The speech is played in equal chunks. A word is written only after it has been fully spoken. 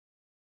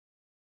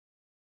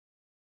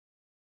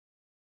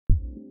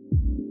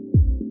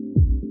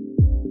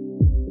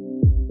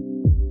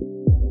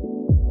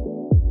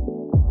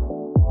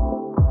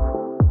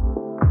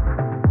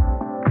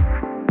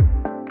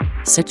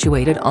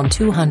Situated on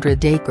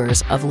 200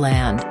 acres of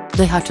land,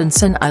 the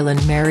Hutchinson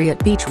Island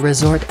Marriott Beach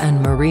Resort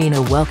and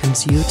Marina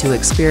welcomes you to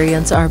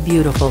experience our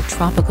beautiful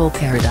tropical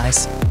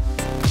paradise.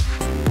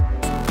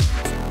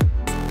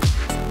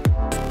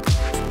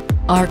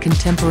 Our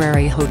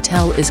contemporary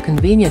hotel is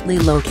conveniently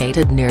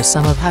located near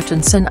some of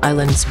Hutchinson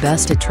Island's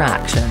best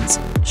attractions,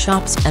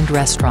 shops and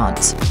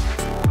restaurants.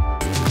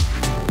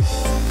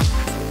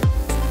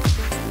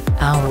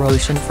 Our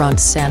oceanfront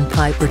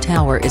Sandpiper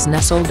Tower is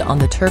nestled on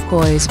the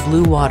turquoise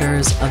blue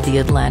waters of the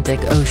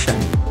Atlantic Ocean.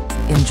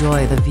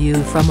 Enjoy the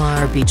view from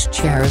our beach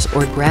chairs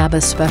or grab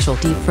a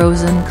specialty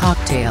frozen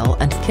cocktail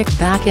and kick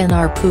back in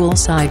our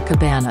poolside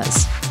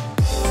cabanas.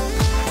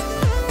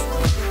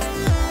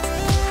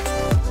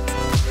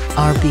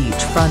 Our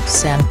beachfront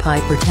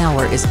Sandpiper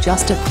Tower is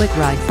just a quick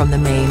ride from the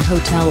main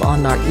hotel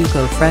on our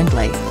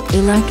eco-friendly,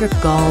 electric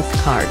golf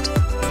cart.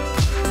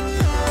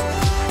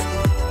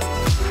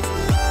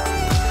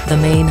 The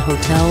main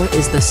hotel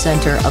is the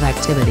center of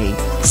activity,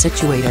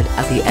 situated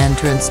at the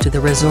entrance to the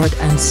resort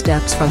and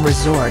steps from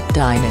resort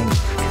dining,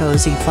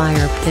 cozy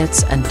fire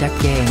pits and deck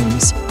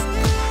games.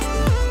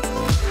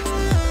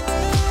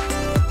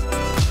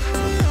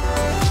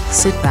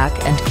 Sit back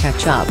and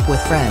catch up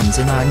with friends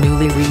in our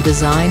newly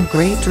redesigned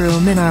great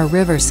room in our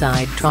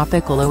riverside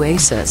tropical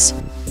oasis.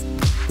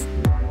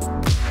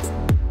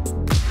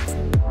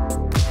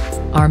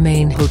 Our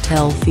main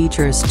hotel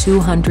features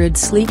 200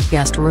 sleek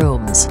guest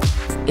rooms.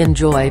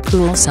 Enjoy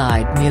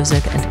poolside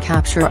music and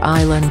capture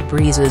island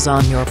breezes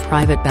on your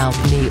private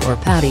balcony or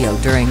patio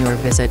during your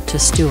visit to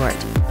Stuart.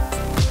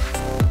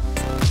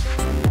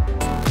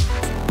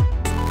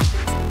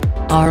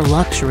 Our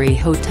luxury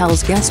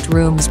hotel's guest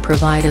rooms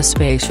provide a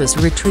spacious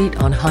retreat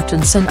on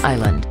Hutchinson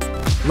Island.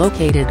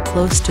 Located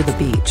close to the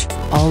beach,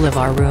 all of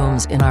our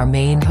rooms in our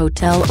main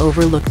hotel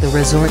overlook the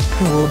resort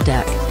pool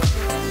deck.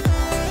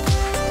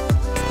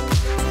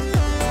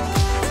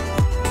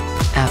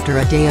 After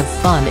a day of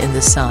fun in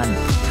the sun,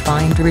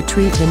 find a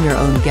retreat in your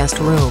own guest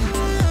room.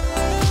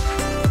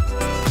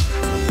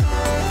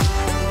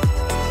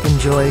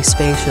 Enjoy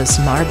spacious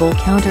marble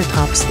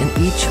countertops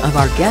in each of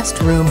our guest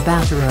room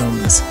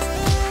bathrooms.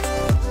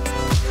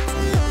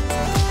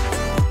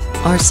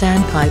 Our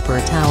Sandpiper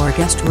Tower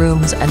guest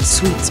rooms and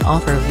suites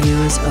offer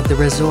views of the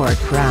resort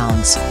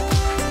grounds.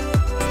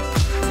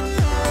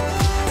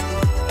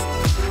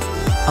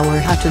 Our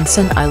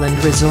Hutchinson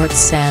Island Resort's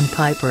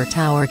Sandpiper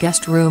Tower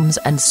guest rooms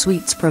and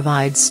suites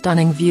provide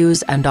stunning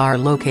views and are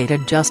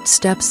located just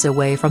steps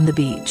away from the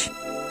beach.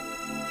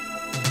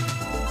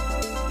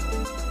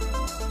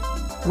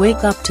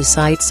 Wake up to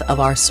sights of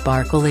our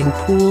sparkling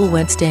pool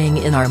when staying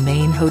in our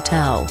main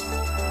hotel.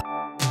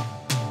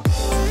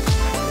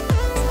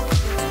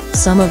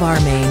 Some of our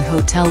main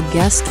hotel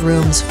guest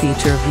rooms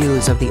feature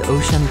views of the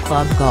Ocean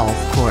Club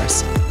golf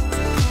course.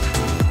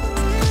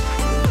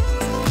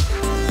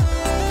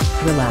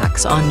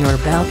 Relax on your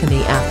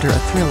balcony after a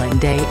thrilling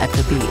day at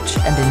the beach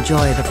and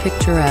enjoy the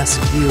picturesque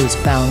views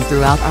found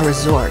throughout our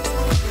resort.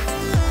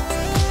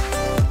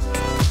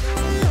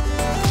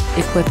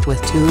 Equipped with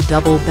 2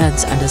 double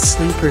beds and a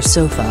sleeper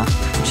sofa,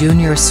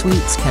 Junior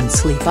Suites can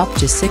sleep up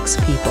to 6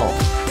 people.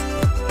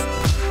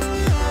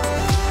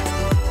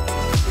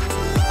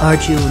 Our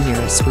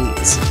Junior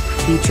Suites,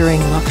 featuring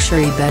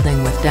luxury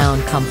bedding with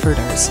down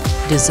comforters,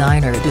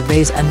 designer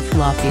duvets and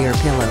fluffier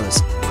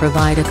pillows,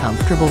 provide a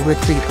comfortable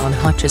retreat on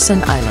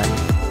Hutchinson Island.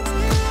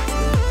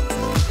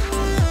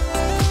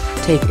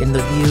 Take in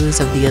the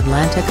views of the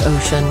Atlantic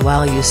Ocean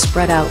while you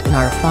spread out in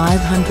our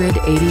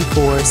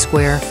 584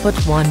 square foot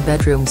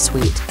 1-bedroom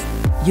suite.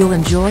 You'll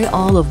enjoy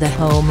all of the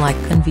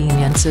home-like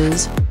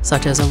conveniences,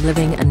 such as a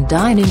living and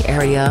dining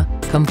area,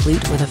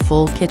 complete with a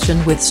full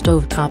kitchen with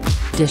stovetop,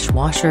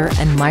 dishwasher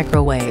and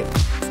microwave.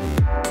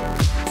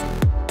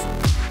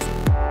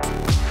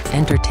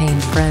 Entertain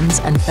friends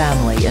and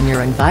family in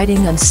your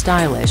inviting and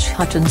stylish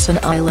Hutchinson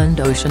Island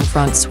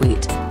oceanfront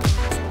suite.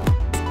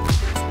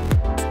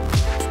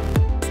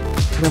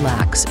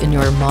 Relax in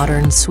your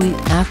modern suite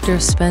after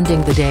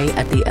spending the day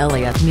at the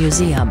Elliott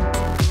Museum.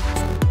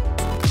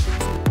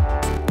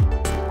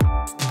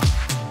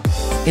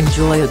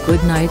 Enjoy a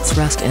good night's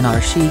rest in our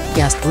chic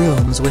guest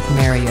rooms with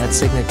Marriott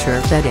signature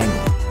bedding.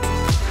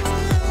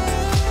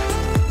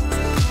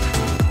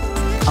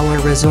 Our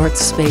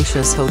resort's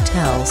spacious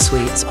hotel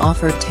suites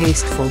offer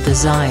tasteful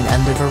design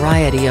and a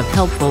variety of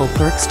helpful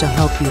perks to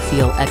help you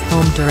feel at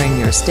home during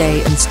your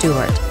stay in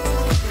Stuart.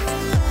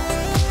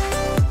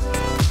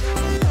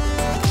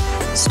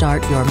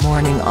 Start your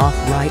morning off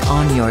right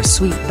on your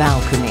suite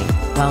balcony,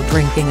 while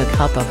drinking a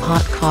cup of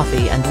hot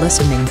coffee and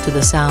listening to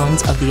the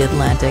sounds of the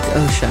Atlantic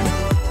Ocean.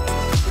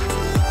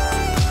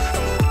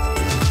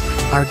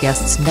 Our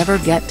guests never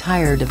get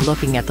tired of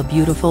looking at the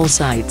beautiful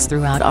sights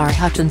throughout our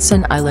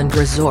Hutchinson Island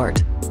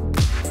Resort.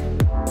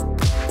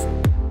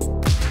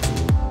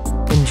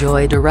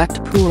 Enjoy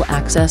direct pool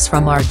access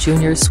from our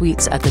Junior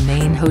Suites at the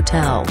main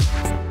hotel.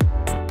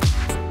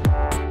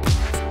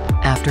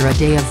 After a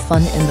day of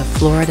fun in the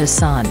Florida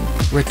sun,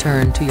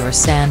 Return to your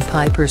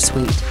Sandpiper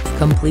suite,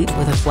 complete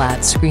with a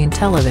flat-screen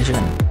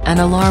television, an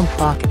alarm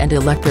clock and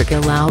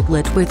electrical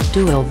outlet with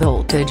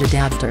dual-voltage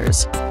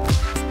adapters.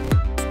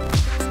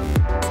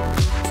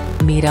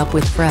 Meet up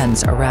with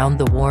friends around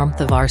the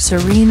warmth of our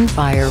serene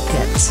fire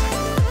pits.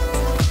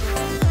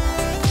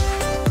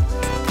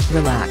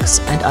 Relax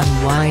and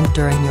unwind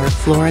during your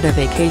Florida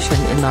vacation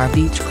in our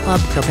beach club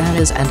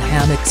cabanas and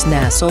hammocks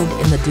nestled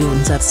in the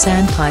dunes at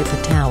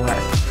Sandpiper Tower.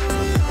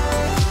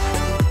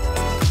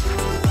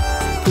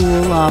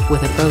 Cool off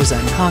with a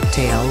frozen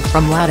cocktail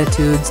from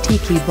Latitude's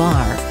Tiki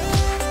Bar.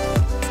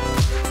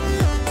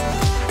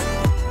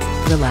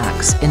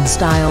 Relax in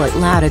style at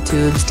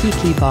Latitude's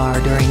Tiki Bar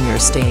during your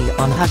stay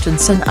on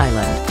Hutchinson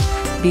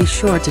Island. Be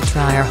sure to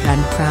try our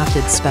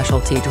handcrafted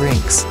specialty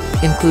drinks,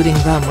 including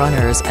rum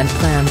runners and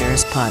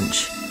Flanders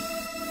punch.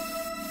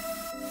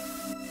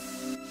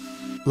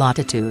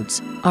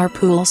 Latitudes, our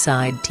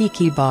poolside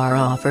tiki bar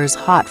offers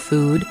hot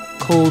food,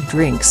 cold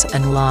drinks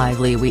and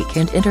lively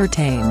weekend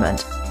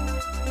entertainment.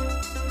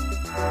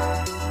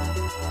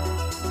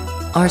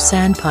 Our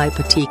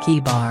Sandpiper Tiki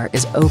Bar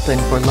is open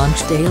for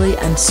lunch daily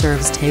and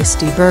serves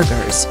tasty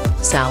burgers,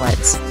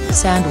 salads,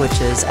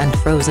 sandwiches and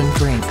frozen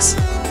drinks.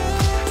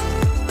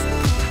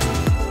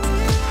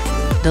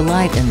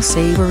 Delight in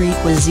savory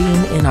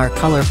cuisine in our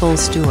colorful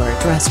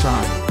Stuart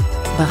restaurant.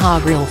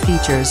 Baha Grille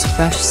features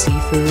fresh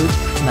seafood,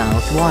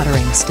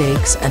 mouth-watering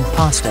steaks and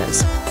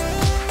pastas.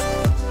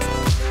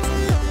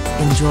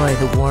 Enjoy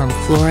the warm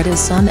Florida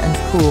sun and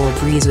cool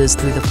breezes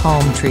through the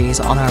palm trees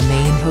on our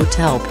main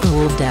hotel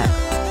pool deck.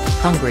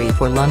 Hungry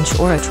for lunch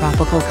or a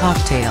tropical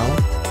cocktail?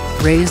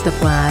 Raise the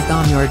flag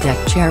on your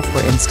deck chair for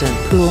instant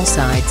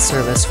poolside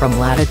service from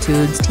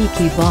Latitude's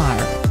Tiki Bar.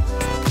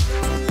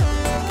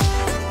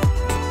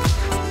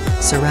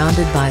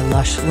 Surrounded by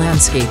lush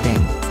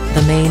landscaping,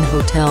 the main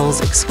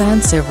hotel's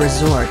expansive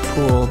resort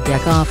pool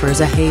deck offers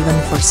a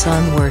haven for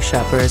sun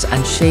worshippers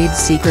and shade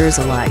seekers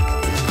alike.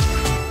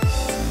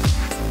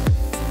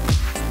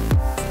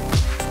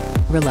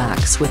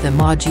 Relax with a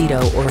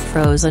mojito or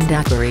frozen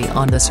daiquiri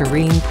on the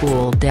serene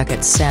pool deck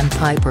at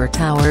Sandpiper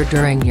Tower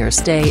during your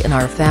stay in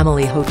our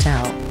family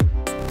hotel.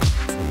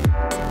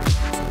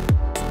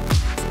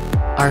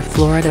 Our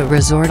Florida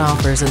resort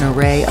offers an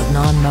array of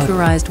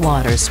non-motorized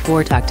water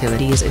sport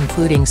activities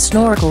including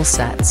snorkel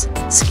sets,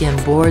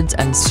 skimboards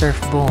and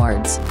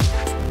surfboards.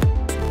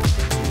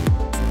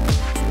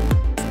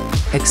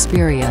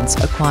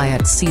 Experience a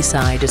quiet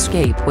seaside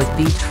escape with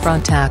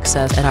beachfront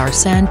access at our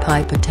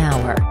Sandpiper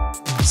Tower.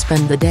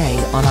 Spend the day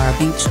on our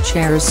beach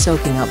chairs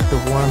soaking up the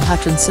warm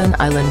Hutchinson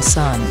Island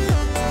sun.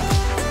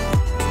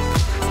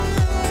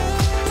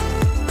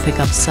 Pick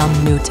up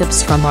some new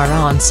tips from our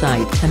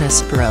on-site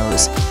tennis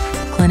pros.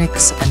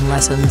 Clinics and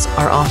lessons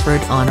are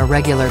offered on a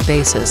regular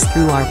basis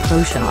through our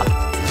pro shop.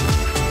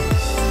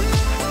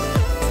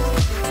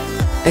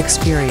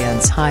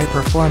 Experience high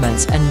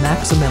performance and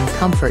maximum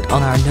comfort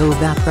on our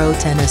Nova Pro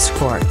tennis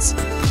courts.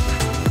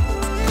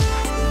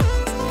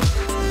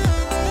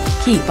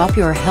 Keep up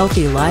your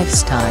healthy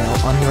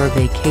lifestyle on your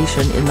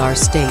vacation in our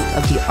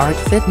state-of-the-art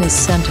fitness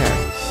center.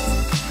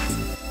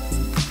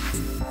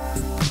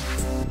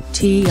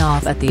 Tee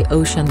off at the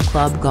Ocean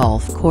Club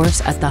Golf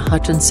Course at the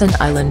Hutchinson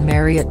Island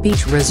Marriott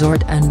Beach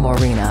Resort and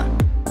Marina.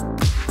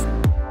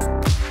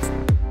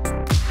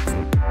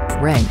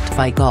 Ranked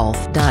by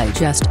Golf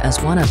Digest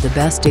as one of the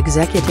best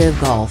executive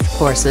golf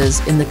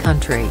courses in the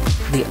country,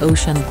 the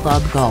Ocean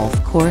Club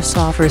Golf Course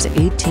offers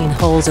 18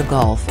 holes of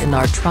golf in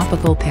our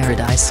tropical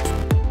paradise.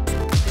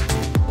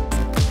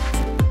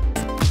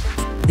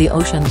 The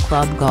Ocean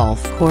Club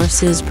Golf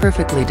Course is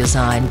perfectly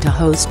designed to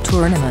host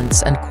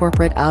tournaments and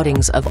corporate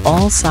outings of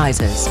all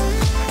sizes.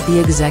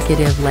 The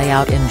executive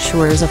layout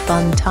ensures a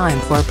fun time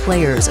for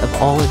players of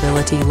all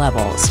ability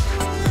levels.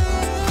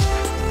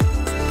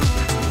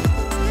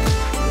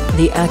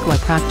 The Aqua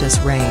Practice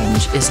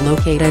Range is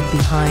located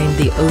behind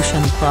the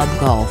Ocean Club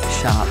Golf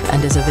Shop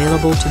and is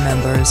available to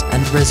members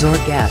and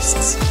resort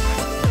guests.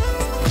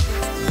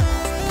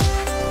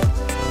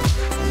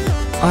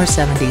 Our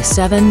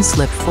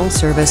 77-slip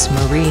full-service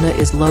marina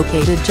is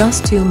located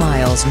just 2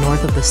 miles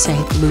north of the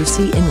St.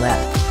 Lucie Inlet.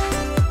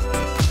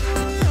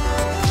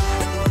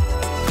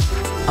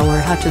 Our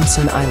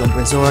Hutchinson Island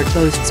Resort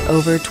boasts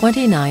over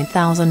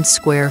 29,000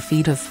 square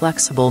feet of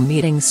flexible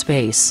meeting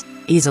space,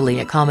 easily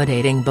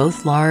accommodating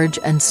both large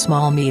and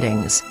small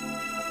meetings.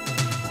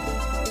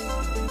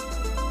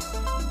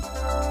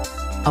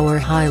 Our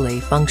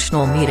highly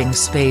functional meeting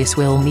space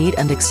will meet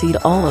and exceed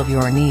all of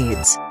your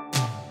needs.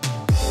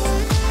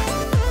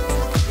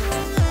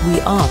 We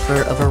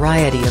offer a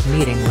variety of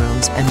meeting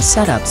rooms and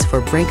setups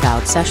for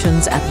breakout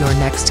sessions at your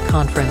next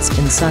conference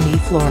in sunny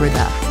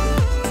Florida.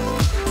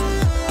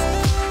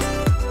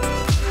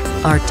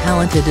 Our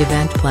talented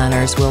event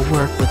planners will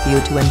work with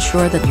you to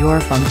ensure that your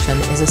function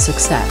is a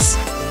success.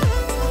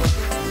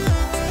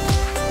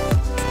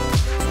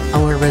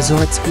 Our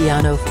resort's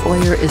piano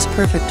foyer is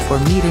perfect for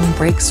meeting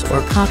breaks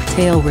or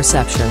cocktail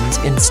receptions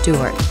in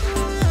Stuart.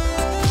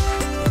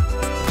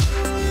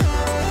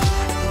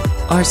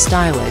 Our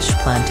stylish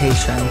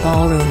plantation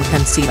ballroom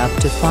can seat up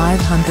to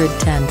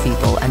 510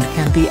 people and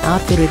can be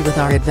outfitted with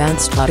our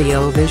advanced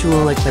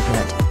audio-visual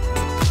equipment.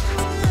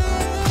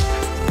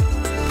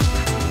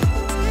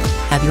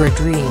 Have your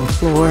dream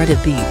Florida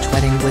beach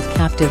wedding with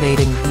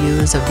captivating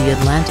views of the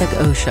Atlantic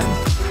Ocean.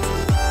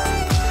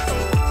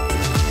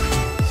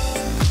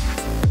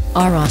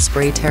 Our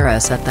Osprey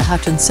Terrace at the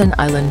Hutchinson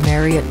Island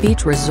Marriott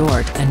Beach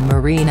Resort and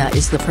Marina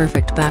is the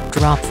perfect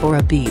backdrop for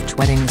a beach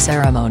wedding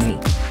ceremony.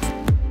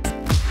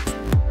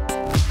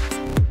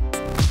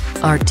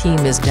 Our team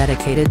is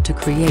dedicated to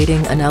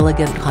creating an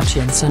elegant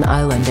Hutchinson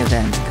Island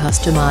event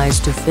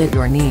customized to fit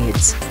your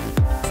needs.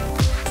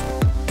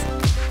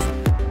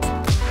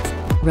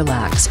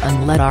 Relax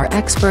and let our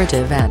expert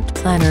event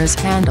planners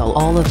handle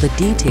all of the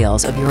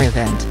details of your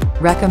event,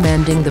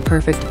 recommending the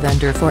perfect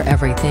vendor for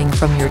everything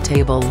from your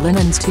table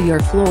linens to your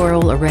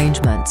floral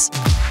arrangements.